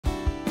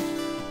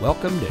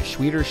Welcome to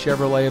Schwieters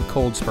Chevrolet of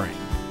Cold Spring.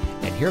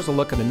 And here's a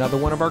look at another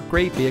one of our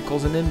great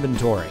vehicles in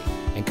inventory,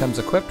 and comes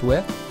equipped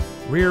with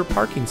rear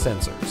parking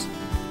sensors,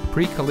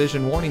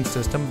 pre-collision warning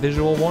system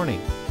visual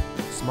warning,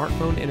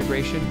 smartphone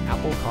integration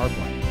Apple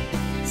CarPlay,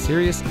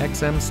 Sirius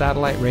XM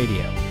satellite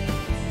radio,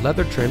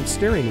 leather trimmed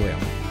steering wheel,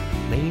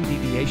 lane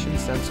deviation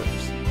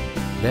sensors,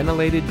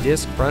 ventilated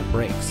disc front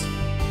brakes,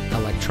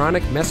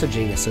 electronic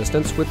messaging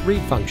assistance with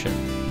read function,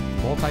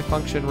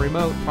 multifunction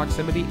remote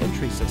proximity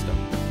entry system,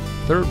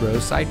 third row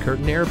side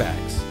curtain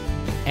airbags,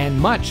 and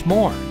much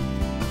more.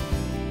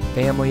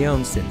 Family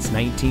owned since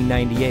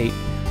 1998,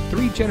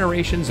 3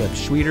 generations of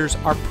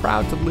Schwieters are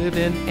proud to live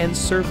in and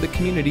serve the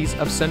communities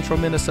of central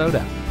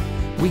Minnesota.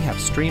 We have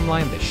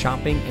streamlined the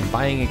shopping and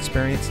buying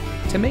experience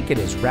to make it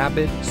as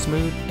rapid,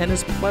 smooth, and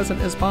as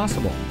pleasant as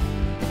possible.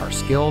 Our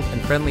skilled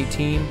and friendly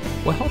team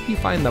will help you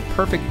find the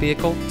perfect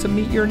vehicle to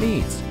meet your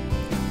needs.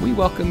 We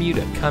welcome you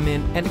to come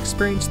in and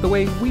experience the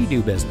way we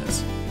do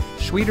business.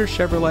 Schwieters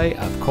Chevrolet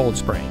of Cold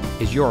Spring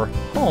is your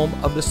home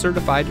of the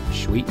certified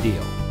Schwiet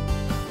deal.